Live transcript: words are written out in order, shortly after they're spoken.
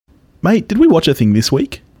Mate, did we watch a thing this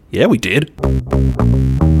week? Yeah, we did.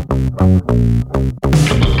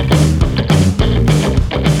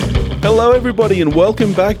 Hello everybody and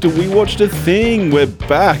welcome back to We Watched a Thing. We're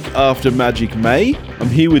back after Magic May. I'm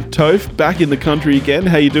here with Toph, back in the country again.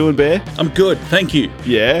 How you doing, Bear? I'm good, thank you.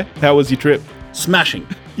 Yeah? How was your trip? Smashing.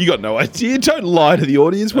 You got no idea. Don't lie to the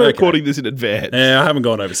audience. We're Okay. recording this in advance. Yeah, I haven't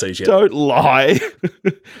gone overseas yet. Don't lie.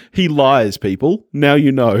 He lies, people. Now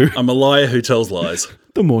you know. I'm a liar who tells lies.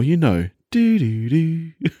 The more you know.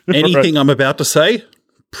 Do. Anything I'm about to say,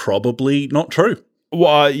 probably not true.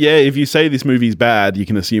 Well, yeah, if you say this movie's bad, you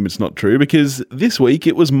can assume it's not true, because this week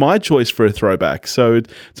it was my choice for a throwback. So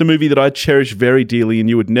it's a movie that I cherish very dearly and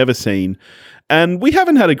you had never seen. And we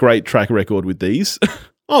haven't had a great track record with these.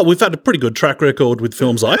 Oh, we've had a pretty good track record with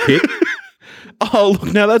films I pick. Oh,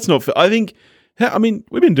 look, now that's not fair. I mean,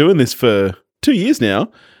 we've been doing this for 2 years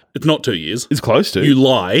now. It's not 2 years. It's close to. You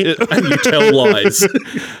lie and you tell lies.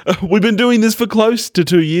 We've been doing this for close to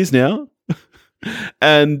 2 years now.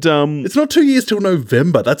 And It's not 2 years till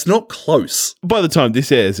November. That's not close. by the time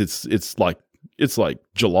this airs, it's like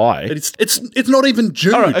July. It's not even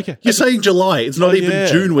June. All right, okay. You're saying July. It's not even Yeah.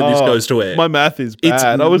 June when this Oh, goes to air. My math is It's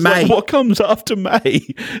bad. I was May. like, what comes after May?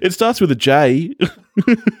 It starts with a J.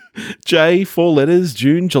 J, 4 letters,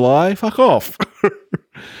 June, July. Fuck off.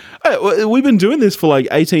 Hey, we've been doing this for like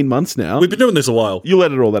 18 months now. We've been doing this a while. You'll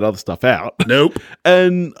edit all that other stuff out. Nope.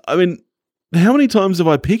 And I mean, how many times have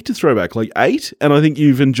I picked a throwback? Like 8? And I think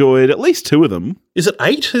you've enjoyed at least 2 of them. Is it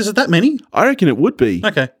 8? Is it that many? I reckon it would be.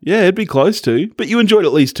 Okay. Yeah, it'd be close to. But you enjoyed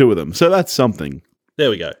at least 2 of them. So that's something.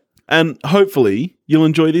 There we go. And hopefully you'll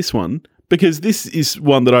enjoy this one, because this is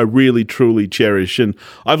one that I really, truly cherish. And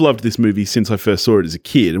I've loved this movie since I first saw it as a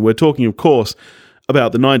kid. And we're talking, of course,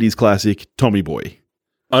 about the 90s classic Tommy Boy.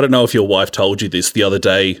 I don't know if your wife told you this the other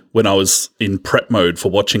day when I was in prep mode for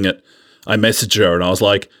watching it. I messaged her and I was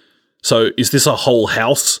like, so is this a whole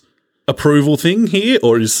house approval thing here,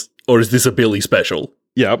 or is this a Billy special?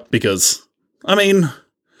 Yep. Because, I mean,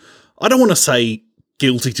 I don't want to say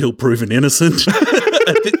guilty till proven innocent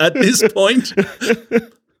at this point.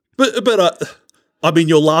 But I mean,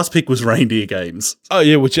 your last pick was Reindeer Games. Oh,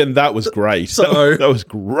 yeah, and that was great. So- that was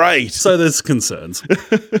great. So there's concerns.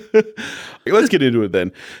 Let's get into it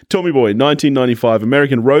then. Tommy Boy, 1995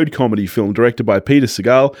 American road comedy film directed by Peter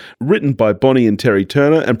Segal, written by Bonnie and Terry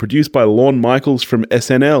Turner, and produced by Lorne Michaels from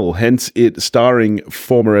SNL, hence it starring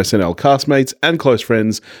former SNL castmates and close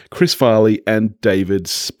friends Chris Farley and David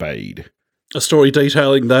Spade. A story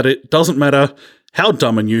detailing that it doesn't matter how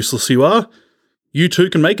dumb and useless you are, you too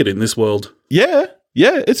can make it in this world. Yeah,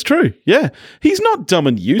 it's true. Yeah. He's not dumb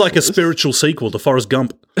and useless. Like a spiritual sequel to Forrest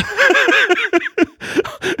Gump.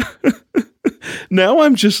 Now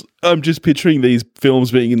I'm just picturing these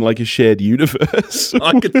films being in like a shared universe.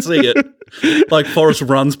 I could see it. Like Forrest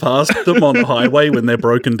runs past them on the highway when they're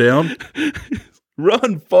broken down.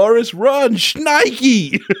 Run, Forrest, run,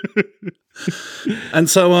 Schnikey! And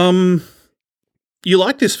so, you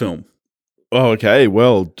like this film? Oh, okay.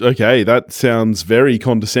 Well, okay. That sounds very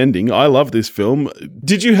condescending. I love this film.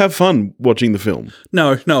 Did you have fun watching the film?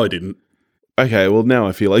 No, I didn't. Okay, well, now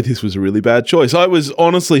I feel like this was a really bad choice. I was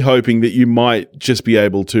honestly hoping that you might just be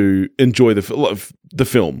able to enjoy the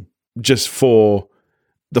film just for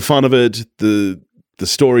the fun of it, the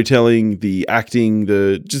storytelling, the acting,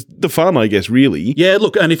 just the fun, I guess, really. Yeah,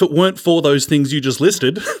 look, and if it weren't for those things you just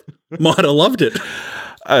listed, might have loved it.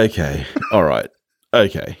 Okay. All right.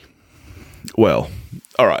 Okay. Well,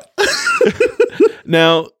 all right.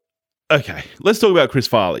 Now, okay, let's talk about Chris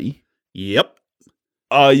Farley. Yep.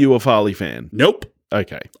 Are you a Farley fan? Nope.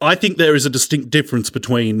 Okay. I think there is a distinct difference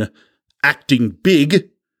between acting big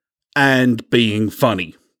and being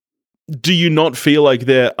funny. Do you not feel like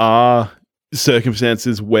there are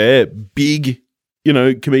circumstances where big,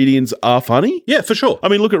 comedians are funny? Yeah, for sure. I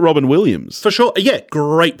mean, look at Robin Williams. For sure. Yeah,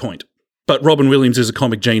 great point. But Robin Williams is a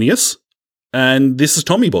comic genius, and this is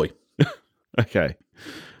Tommy Boy. Okay.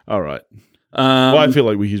 All right. Well, I feel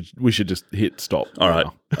like we should just hit stop. All right.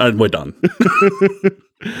 And we're done.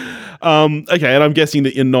 Okay, and I'm guessing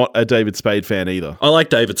that you're not a David Spade fan either. I like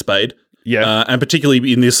David Spade. Yeah. And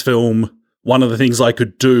particularly in this film, one of the things I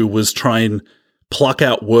could do was try and pluck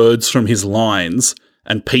out words from his lines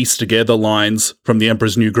and piece together lines from The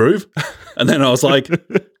Emperor's New Groove. And then I was like,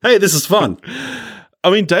 hey, this is fun. I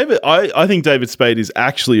mean, I think David Spade is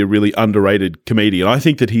actually a really underrated comedian. I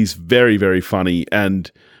think that he's very, very funny, and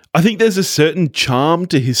I think there's a certain charm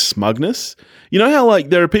to his smugness. You know how, like,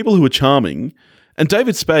 there are people who are charming, and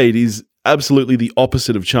David Spade is absolutely the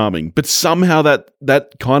opposite of charming, but somehow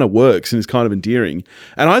that kind of works and is kind of endearing.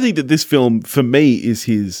 And I think that this film, for me, is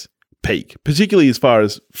his peak, particularly as far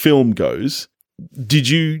as film goes. did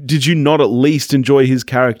you not at least enjoy his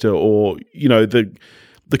character, or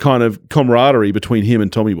the kind of camaraderie between him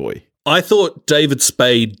and Tommy Boy? I thought David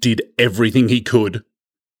Spade did everything he could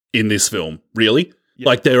in this film, really. Yeah.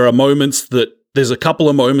 Like, there's a couple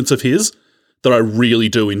of moments of his that I really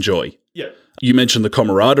do enjoy. Yeah. You mentioned the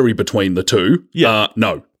camaraderie between the two. Yeah.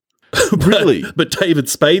 No. Really? But David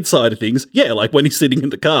Spade's side of things, yeah, like when he's sitting in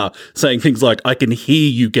the car saying things like, I can hear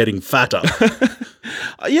you getting fatter.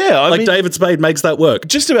 Yeah. I mean, David Spade makes that work.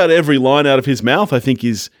 just about every line out of his mouth, I think,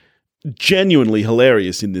 is genuinely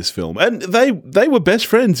hilarious in this film. And they were best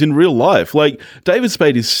friends in real life. Like, David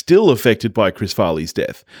Spade is still affected by Chris Farley's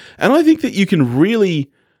death. And I think that you can really,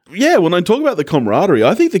 when I talk about the camaraderie,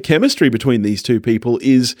 I think the chemistry between these two people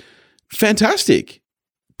is fantastic.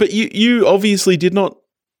 But you obviously did not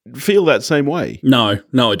feel that same way. No,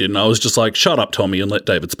 I didn't. I was just like, shut up, Tommy, and let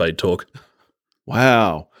David Spade talk.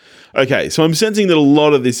 Wow. Okay, so I'm sensing that a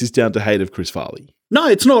lot of this is down to hate of Chris Farley. No,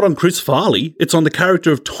 it's not on Chris Farley. It's on the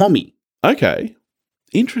character of Tommy. Okay.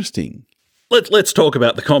 Interesting. Let's talk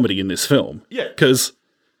about the comedy in this film. Yeah. Because,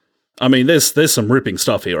 I mean, there's some ripping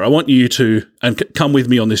stuff here. I want you to, and come with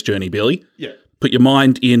me on this journey, Billy. Yeah. Put your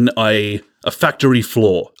mind in a factory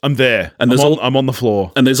floor. I'm there. And I'm on the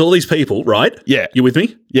floor. And there's all these people, right? Yeah. You with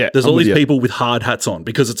me? Yeah. There's I'm all with these you. people with hard hats on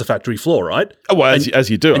because it's a factory floor, right? Oh, well, as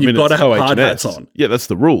you do. and you've gotta it's have hard OH&S. hats on. Yeah, that's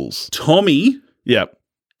the rules. Tommy, Yeah.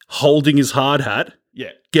 holding his hard hat, Yeah.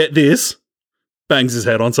 get this, bangs his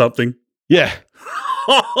head on something. Yeah.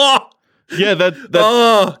 Yeah,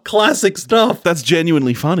 Classic stuff. that's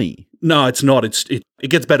genuinely funny. No, it's not. It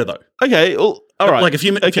gets better though. Okay, well, all right. Like a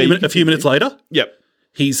few minutes later, Yep.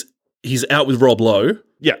 he's out with Rob Lowe,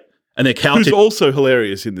 Yeah. and they're cow Who's tipping, also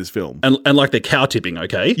hilarious in this film. and like they're cow tipping.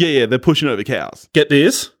 Okay, Yeah, they're pushing over cows. get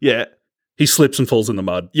this. Yeah. He slips and falls in the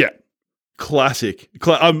mud. Yeah. Classic.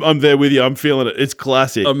 I'm there with you. I'm feeling it. It's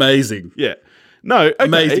classic. Amazing, Yeah. No, okay.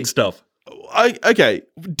 amazing stuff. Okay.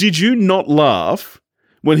 Did you not laugh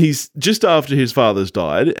when he's just after his father's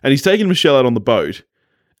died and he's taking Michelle out on the boat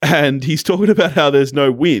and he's talking about how there's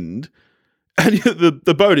no wind and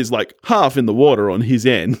the boat is like half in the water on his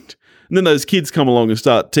end, and then those kids come along and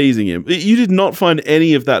start teasing him? You did not find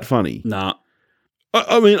any of that funny. Nah,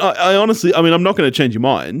 I mean, I honestly, I'm not going to change your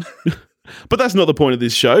mind, but that's not the point of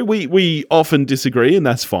this show. We often disagree, and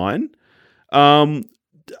that's fine.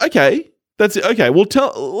 Okay, that's it. Okay, well,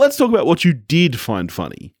 let's talk about what you did find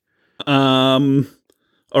funny.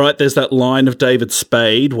 All right, there's that line of David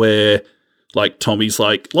Spade where, like, Tommy's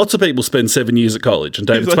like, lots of people spend 7 years at college, and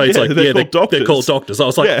David He's like, Spade's yeah, like, they're yeah, called doctors. they're called doctors. I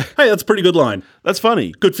was like, Yeah. hey, that's a pretty good line. That's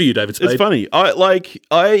funny. Good for you, David Spade. It's funny. Like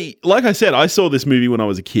I said, I saw this movie when I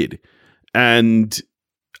was a kid, and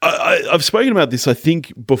I've spoken about this, I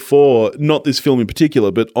think, before. Not this film in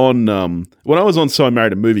particular, but on when I was on So I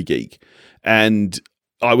Married a Movie Geek, and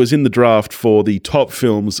I was in the draft for the top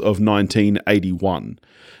films of 1981.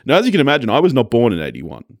 Now, as you can imagine, I was not born in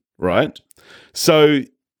 81, right? So,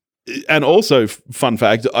 and also, fun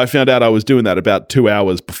fact, I found out I was doing that about 2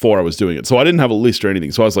 hours before I was doing it. So I didn't have a list or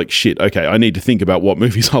anything. So I was like, shit, okay, I need to think about what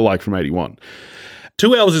movies I like from 81.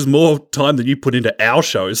 2 hours is more time than you put into our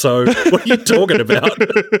show, so what are you talking about?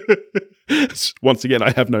 Once again, I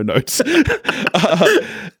have no notes.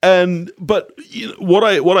 But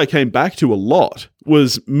what I came back to a lot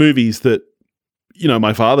was movies that,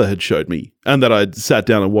 my father had showed me and that I'd sat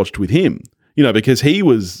down and watched with him, because he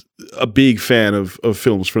was a big fan of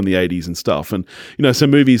films from the 80s and stuff. And, so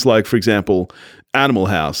movies like, for example, Animal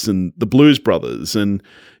House and The Blues Brothers and,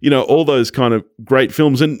 all those kind of great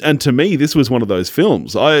films. And to me, this was one of those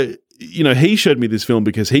films. He showed me this film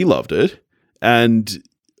because he loved it. And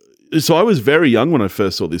so I was very young when I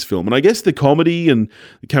first saw this film. And I guess the comedy and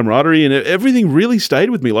the camaraderie and everything really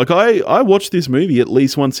stayed with me. Like, I watched this movie at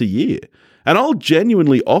least once a year. And I'll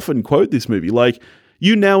genuinely often quote this movie. Like,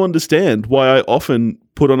 you now understand why I often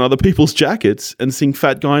put on other people's jackets and sing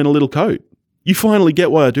Fat Guy in a Little Coat. You finally get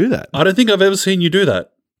why I do that. I don't think I've ever seen you do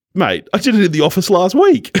that. Mate, I did it in the office last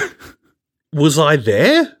week. Was I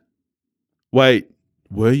there? Wait,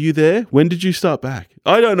 were you there? When did you start back?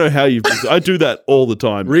 I don't know how you've been. I do that all the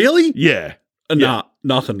time. Really? Yeah. Nah,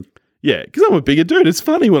 nothing. Yeah, because I'm a bigger dude. It's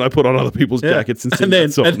funny when I put on other people's jackets and sing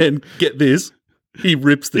that song. And then, get this, he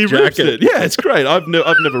rips the He jacket. rips it. Yeah, it's great. I've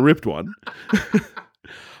never ripped one.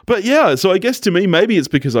 But yeah, so I guess to me, maybe it's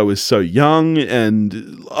because I was so young and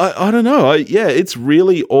I don't know. It's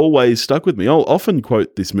really always stuck with me. I'll often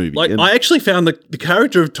quote this movie. Like, I actually found the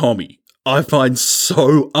character of Tommy, I find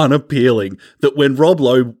so unappealing that when Rob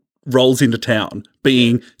Lowe rolls into town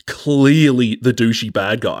being clearly the douchey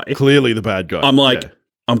bad guy, clearly the bad guy. I'm like, Yeah.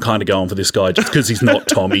 I'm kind of going for this guy just because he's not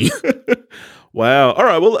Tommy. Wow. All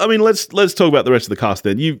right. Well, I mean, let's talk about the rest of the cast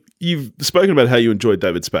then. You've spoken about how you enjoyed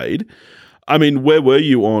David Spade. I mean, where were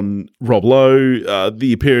you on Rob Lowe,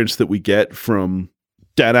 the appearance that we get from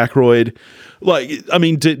Dan Aykroyd? Like, I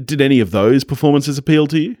mean, did any of those performances appeal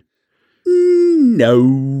to you?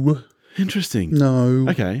 No. Interesting. No.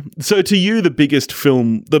 Okay. So to you, the biggest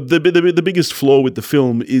biggest flaw with the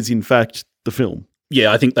film is in fact the film.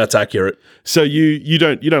 Yeah, I think that's accurate. So you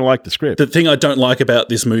don't like the script. The thing I don't like about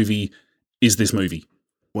this movie is this movie.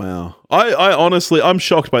 Wow. I honestly, I'm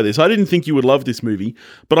shocked by this. I didn't think you would love this movie,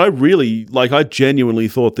 but I genuinely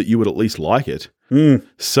thought that you would at least like it.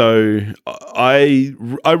 So I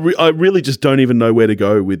really just don't even know where to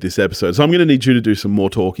go with this episode. So I'm going to need you to do some more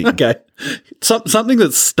talking. Okay. Something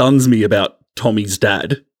that stuns me about Tommy's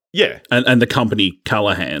dad. Yeah. And the company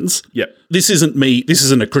Callahan's. Yeah. This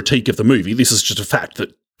isn't a critique of the movie. This is just a fact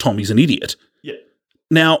that Tommy's an idiot. Yeah.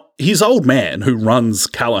 Now, his old man who runs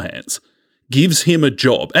Callahan's gives him a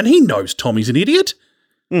job, and he knows Tommy's an idiot.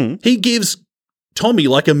 He gives Tommy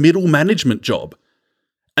like a middle management job.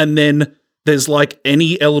 And then there's like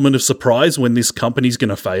any element of surprise when this company's going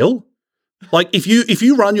to fail. Like if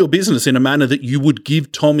you run your business in a manner that you would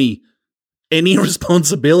give Tommy any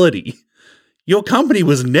responsibility, your company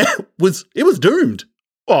was doomed.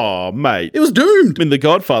 Oh, mate. It was doomed. I mean, The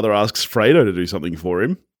Godfather asks Fredo to do something for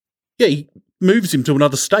him. Yeah, he moves him to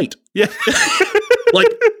another state. Yeah. Like,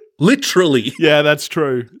 literally. Yeah, that's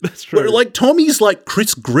true. That's true. Like, Tommy's like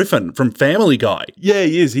Chris Griffin from Family Guy. Yeah,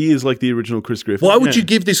 he is. He is like the original Chris Griffin. Why would you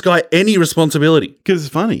give this guy any responsibility? Because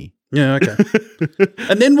it's funny. Yeah, okay.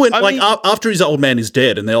 And then when, after his old man is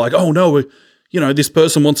dead and they're like, oh no, this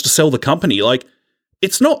person wants to sell the company. Like,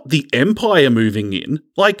 it's not the Empire moving in.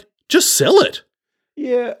 Like, just sell it.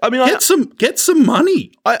 Yeah. I mean, get some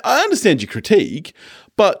money. I understand your critique,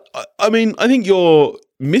 but I mean, I think you're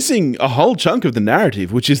missing a whole chunk of the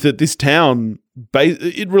narrative, which is that this town,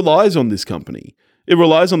 it relies on this company. It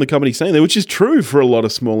relies on the company staying there, which is true for a lot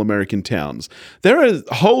of small American towns. There are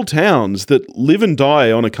whole towns that live and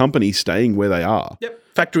die on a company staying where they are. Yep.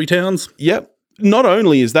 Factory towns. Yep. Not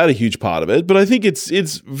only is that a huge part of it, but I think it's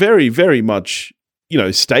very, very much,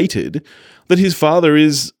 stated that his father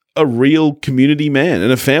is a real community man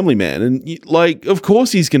and a family man. And of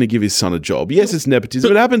course he's going to give his son a job. Yes, it's nepotism.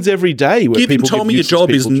 But it happens every day where people Tommy give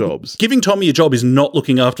useless people jobs. Giving Tommy a job is not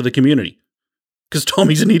looking after the community because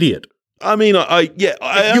Tommy's an idiot. I mean,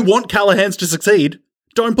 if you want Callahan's to succeed,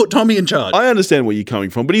 don't put Tommy in charge. I understand where you're coming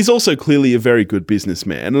from, but he's also clearly a very good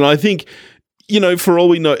businessman. And I think, for all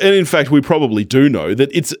we know, and in fact, we probably do know that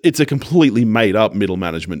it's a completely made up middle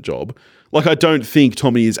management job. Like, I don't think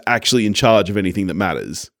Tommy is actually in charge of anything that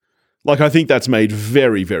matters. Like, I think that's made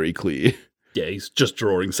very, very clear. Yeah, he's just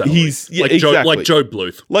drawing salary. Exactly. like Joe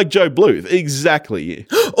Bluth. Like Joe Bluth, exactly.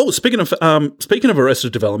 Oh, speaking of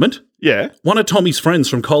Arrested Development, yeah, one of Tommy's friends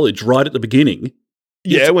from college, right at the beginning.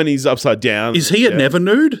 Yeah, when he's upside down. Is he a never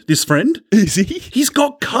nude? This friend? Is he? He's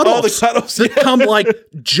got cutoffs. Oh, the cutoffs that come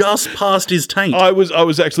just past his taint. I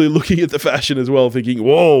was actually looking at the fashion as well, thinking,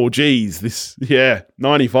 "Whoa, geez,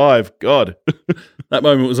 95, God." That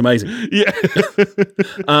moment was amazing. Yeah.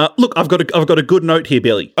 Look, I've got a good note here,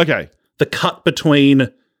 Billy. Okay. The cut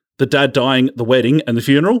between the dad dying at the wedding and the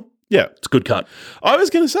funeral. Yeah. It's a good cut. I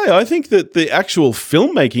was going to say, I think that the actual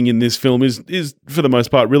filmmaking in this film is for the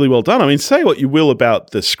most part really well done. I mean, say what you will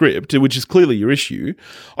about the script, which is clearly your issue.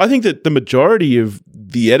 I think that the majority of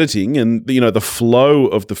the editing and the flow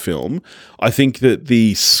of the film, I think that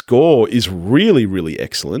the score is really, really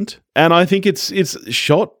excellent. And I think it's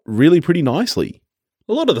shot really pretty nicely.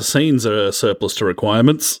 A lot of the scenes are surplus to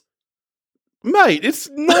requirements. Mate, it's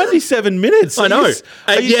 97 minutes. I know.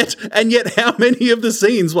 And yet how many of the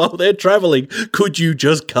scenes while they're traveling could you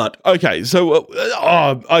just cut? Okay, so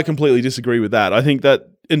I completely disagree with that. I think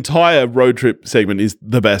that entire road trip segment is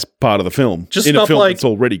the best part of the film. Just in stuff a film like, that's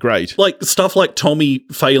already great. Like stuff like Tommy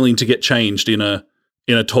failing to get changed in a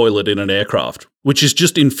toilet in an aircraft, which is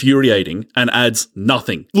just infuriating and adds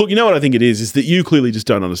nothing. Look, you know what I think it is that you clearly just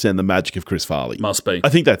don't understand the magic of Chris Farley. Must be. I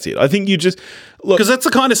think that's it. I think you just look, because that's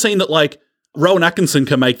the kind of scene that Rowan Atkinson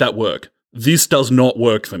can make that work. This does not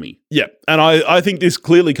work for me. Yeah, and I think this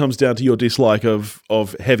clearly comes down to your dislike of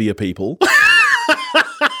heavier people.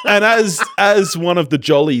 And as one of the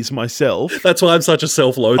jollies myself, that's why I'm such a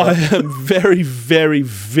self-loather. I am very, very,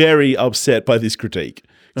 very upset by this critique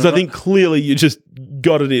because I think clearly you just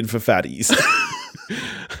got it in for fatties.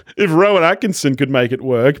 If Rowan Atkinson could make it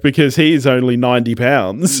work because he's only 90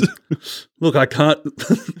 pounds. Look, I can't.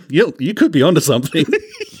 You could be onto something.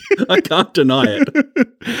 I can't deny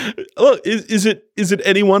it. Look, is it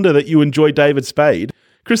any wonder that you enjoy David Spade?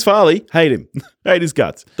 Chris Farley, hate him. Hate his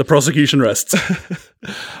guts. The prosecution rests.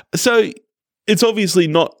 So it's obviously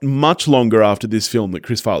not much longer after this film that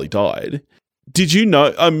Chris Farley died. Did you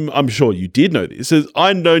know, I'm sure you did know this, as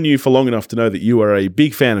I've known you for long enough to know that you are a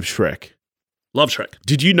big fan of Shrek. Love Shrek.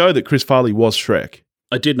 Did you know that Chris Farley was Shrek?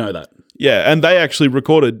 I did know that. Yeah, and they actually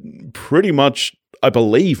recorded pretty much, I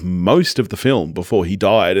believe, most of the film before he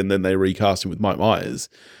died, and then they recast him with Mike Myers.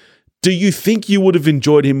 Do you think you would have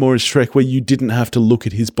enjoyed him more as Shrek where you didn't have to look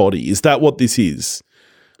at his body? Is that what this is?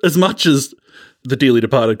 As much as the dearly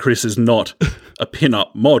departed Chris is not a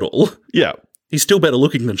pin-up model, Yeah. he's still better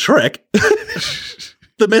looking than Shrek.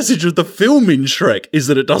 The message of the film in Shrek is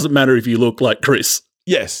that it doesn't matter if you look like Chris.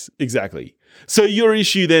 Yes, exactly. So your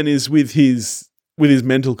issue then is with his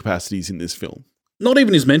mental capacities in this film. Not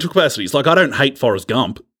even his mental capacities. Like, I don't hate Forrest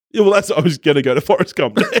Gump. Yeah, well, I was going to go to Forrest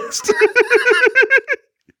Gump next.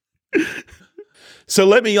 So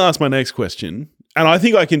let me ask my next question, and I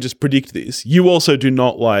think I can just predict this. You also do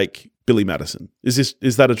not like Billy Madison.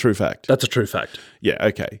 Is that a true fact? That's a true fact. Yeah,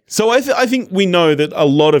 okay. So I think we know that a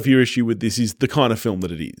lot of your issue with this is the kind of film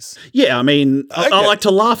that it is. Yeah, I mean, I like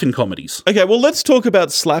to laugh in comedies. Okay, well, let's talk about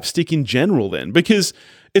slapstick in general then, because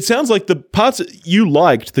it sounds like the parts you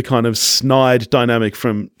liked, the kind of snide dynamic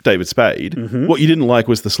from David Spade. Mm-hmm. What you didn't like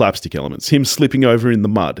was the slapstick elements. Him slipping over in the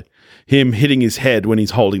mud. Him hitting his head when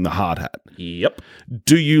he's holding the hard hat. Yep.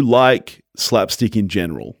 Do you like slapstick in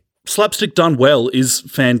general? Slapstick done well is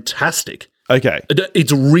fantastic. Okay.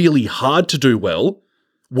 It's really hard to do well.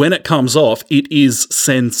 When it comes off, it is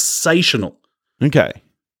sensational. Okay.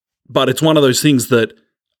 But it's one of those things that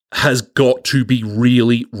has got to be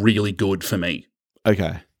really, really good for me.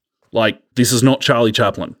 Okay. Like, this is not Charlie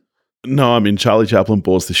Chaplin. No, I mean, Charlie Chaplin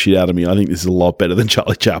bores the shit out of me. I think this is a lot better than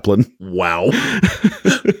Charlie Chaplin. Wow.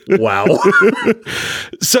 Wow.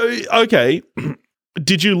 So, okay.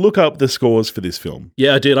 Did you look up the scores for this film?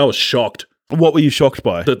 Yeah, I did. I was shocked. What were you shocked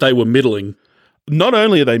by? That they were middling. Not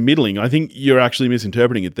only are they middling, I think you're actually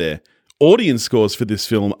misinterpreting it there. Audience scores for this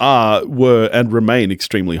film were, and remain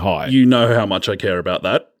extremely high. You know how much I care about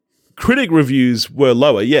that. Critic reviews were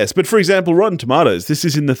lower, yes. But for example, Rotten Tomatoes, this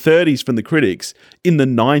is in the 30s from the critics, in the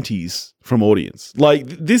 90s from audience. Like,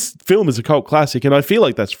 this film is a cult classic, and I feel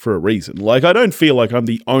like that's for a reason. Like, I don't feel like I'm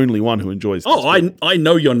the only one who enjoys this film. I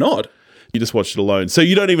know you're not. You just watched it alone. So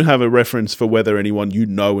you don't even have a reference for whether anyone you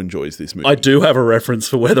know enjoys this movie. I do have a reference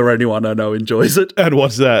for whether anyone I know enjoys it. And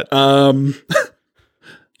what's that?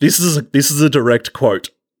 This is a direct quote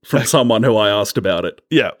from someone who I asked about it.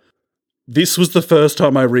 Yeah. This was the first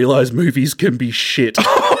time I realized movies can be shit.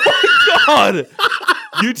 Oh my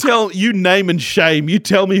God. You name and shame. You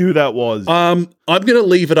tell me who that was. I'm going to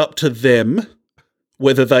leave it up to them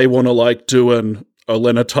whether they want to like do an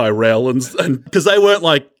Olenna Tyrell and because they weren't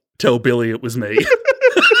like, tell Billy it was me.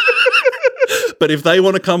 But if they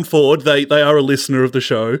want to come forward, they are a listener of the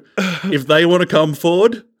show. If they want to come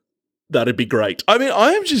forward, that'd be great. I mean,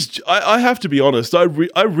 I have to be honest. I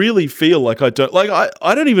really feel like I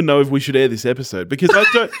don't even know if we should air this episode because I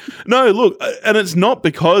don't. No, look, and it's not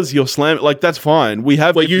because you're slamming. Like, that's fine. We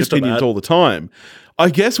have different opinions all the time.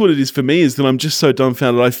 I guess what it is for me is that I'm just so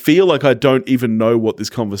dumbfounded. I feel like I don't even know what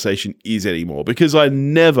this conversation is anymore because I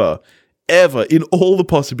never, ever, in all the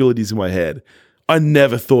possibilities in my head, I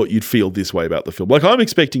never thought you'd feel this way about the film. Like, I'm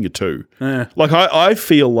expecting it to. Like, I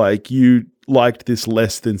feel like you liked this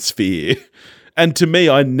less than Sphere. And to me,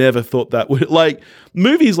 I never thought that would... Like,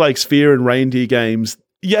 movies like Sphere and Reindeer Games,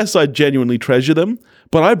 yes, I genuinely treasure them,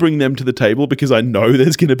 but I bring them to the table because I know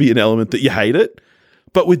there's going to be an element that you hate it.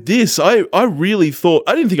 But with this, I really thought...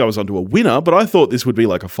 I didn't think I was onto a winner, but I thought this would be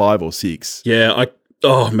like a 5 or 6. Yeah,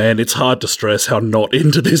 oh man, it's hard to stress how not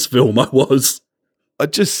into this film I was. I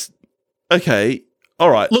just... Okay, all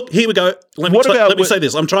right. Look, here we go. Let me say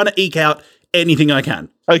this. I'm trying to eke out anything I can.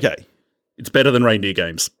 Okay. It's better than Reindeer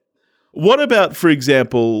Games. What about, for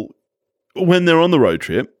example, when they're on the road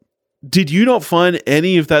trip, did you not find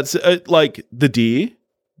any of that, like the deer?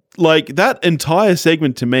 Like, that entire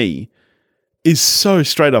segment to me is so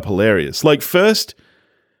straight up hilarious. Like, first,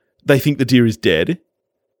 they think the deer is dead.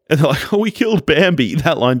 And they're like, oh, we killed Bambi.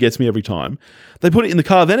 That line gets me every time. They put it in the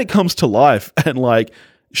car. Then it comes to life and, like,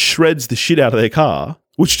 shreds the shit out of their car,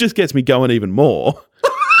 which just gets me going even more.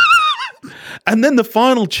 And then the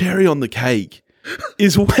final cherry on the cake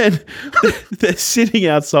is when they're sitting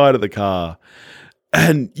outside of the car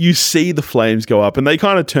and you see the flames go up and they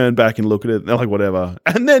kind of turn back and look at it and they're like, whatever.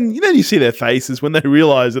 And then you see their faces when they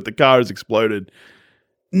realize that the car has exploded.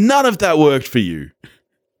 None of that worked for you.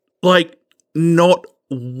 Like, not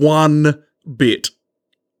one bit.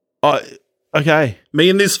 Okay. Me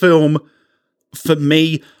in this film, for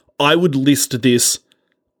me, I would list this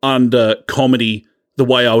under comedy the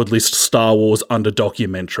way I would list Star Wars under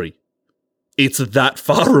documentary. it's that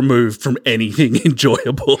far removed from anything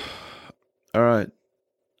enjoyable. All right.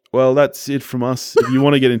 Well, that's it from us. If you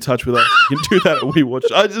want to get in touch with us, you can do that at We Watch.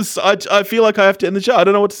 I feel like I have to end the show. I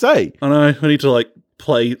don't know what to say. I know. I need to like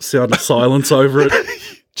play Sound of Silence over it.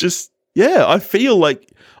 I feel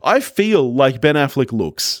like Ben Affleck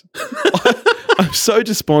looks. I'm so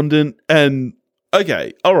despondent and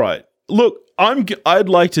okay. All right. Look, I'd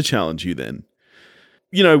like to challenge you then.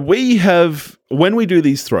 You know, when we do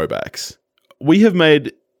these throwbacks, we have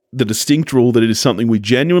made the distinct rule that it is something we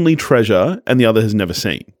genuinely treasure and the other has never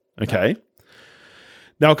seen. Okay.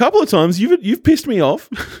 Now, a couple of times you've pissed me off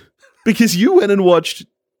because you went and watched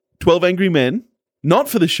 12 Angry Men, not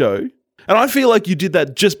for the show. And I feel like you did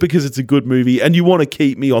that just because it's a good movie and you want to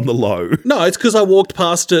keep me on the low. No, it's because I walked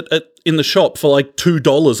past it in the shop for like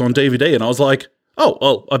 $2 on DVD and I was like, oh,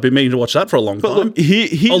 well, I've been meaning to watch that for a long time. Look,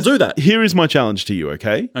 I'll do that. Here is my challenge to you,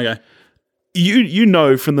 okay? Okay. You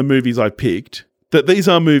know from the movies I picked that these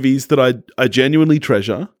are movies that I genuinely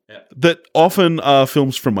treasure, that often are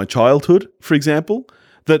films from my childhood, for example,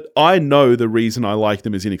 that I know the reason I like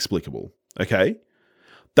them is inexplicable, okay?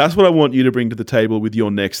 That's what I want you to bring to the table with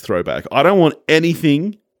your next throwback. I don't want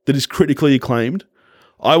anything that is critically acclaimed.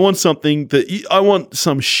 I want something I want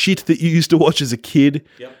some shit that you used to watch as a kid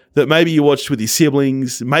that maybe you watched with your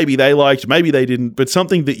siblings, maybe they liked, maybe they didn't, but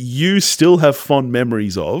something that you still have fond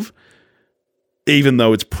memories of, even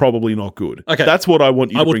though it's probably not good. Okay. That's what I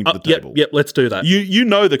want you to bring to the table. Yep, let's do that. You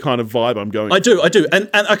know the kind of vibe I'm going I do. And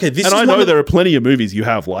okay, this is I know there are plenty of movies you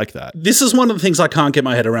have like that. This is one of the things I can't get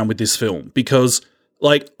my head around with this film because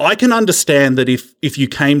like I can understand that if you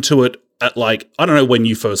came to it at like, I don't know when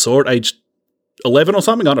you first saw it, age 11 or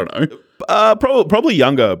something, I don't know. Probably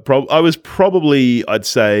younger. I was probably, I'd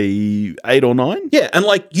say 8 or 9. Yeah, and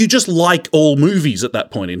like you just like all movies at that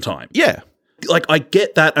point in time. Yeah. Like, I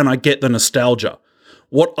get that and I get the nostalgia.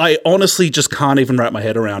 What I honestly just can't even wrap my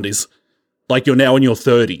head around is, like, you're now in your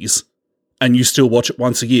 30s and you still watch it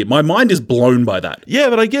once a year. My mind is blown by that.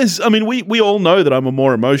 Yeah, but I guess, I mean, we all know that I'm a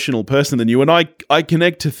more emotional person than you, and I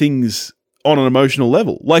connect to things on an emotional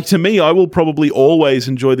level. Like, to me, I will probably always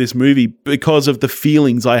enjoy this movie because of the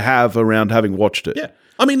feelings I have around having watched it. Yeah.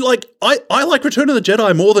 I mean, like, I like Return of the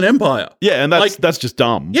Jedi more than Empire. Yeah, and that's just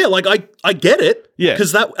dumb. Yeah, like, I get it. Yeah.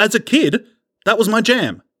 Because that, as a kid, that was my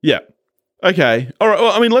jam. Yeah. Okay. All right.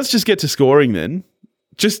 Well, I mean, let's just get to scoring then.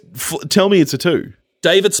 Just tell me it's a 2.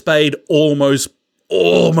 David Spade almost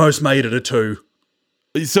made it a 2.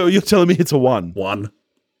 So you're telling me it's a 1? 1.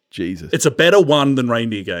 Jesus. It's a better 1 than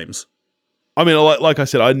Reindeer Games. I mean, like I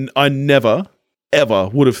said, I never, ever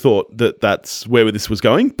would have thought that that's where this was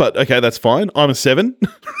going. But okay, that's fine. I'm a 7.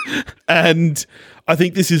 And I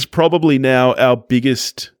think this is probably now our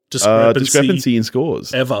biggest discrepancy in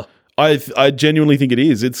scores. Ever. I genuinely think it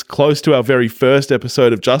is. It's close to our very first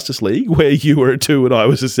episode of Justice League where you were a 2 and I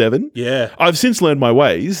was a 7. Yeah. I've since learned my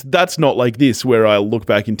ways. That's not like this where I'll look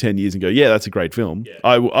back in 10 years and go, yeah, that's a great film. Yeah.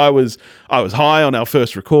 I was high on our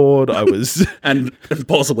first record. I was and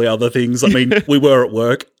possibly other things. I mean, we were at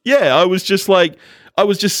work. Yeah, I was just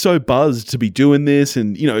so buzzed to be doing this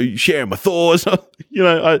and, you know, sharing my thoughts. You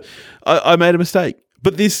know, I made a mistake.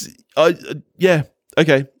 But this yeah,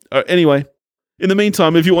 okay. Anyway, in the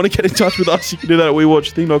meantime, if you want to get in touch with us, you can do that at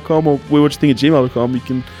wewatchthing.com or wewatchthing@gmail.com. You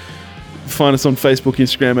can find us on Facebook,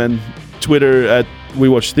 Instagram, and Twitter at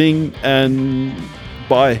wewatchthing. And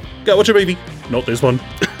bye. Go watch a movie. Not this one.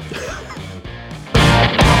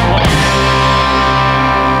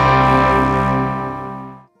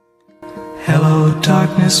 Hello,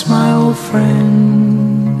 darkness, my old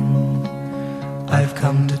friend. I've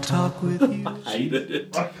come to talk with you. I hated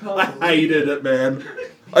it. I hated it, man.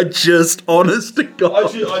 I just, honest to God.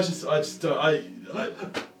 Whisper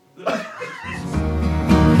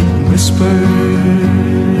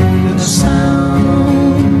the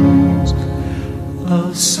sounds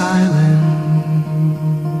of silence.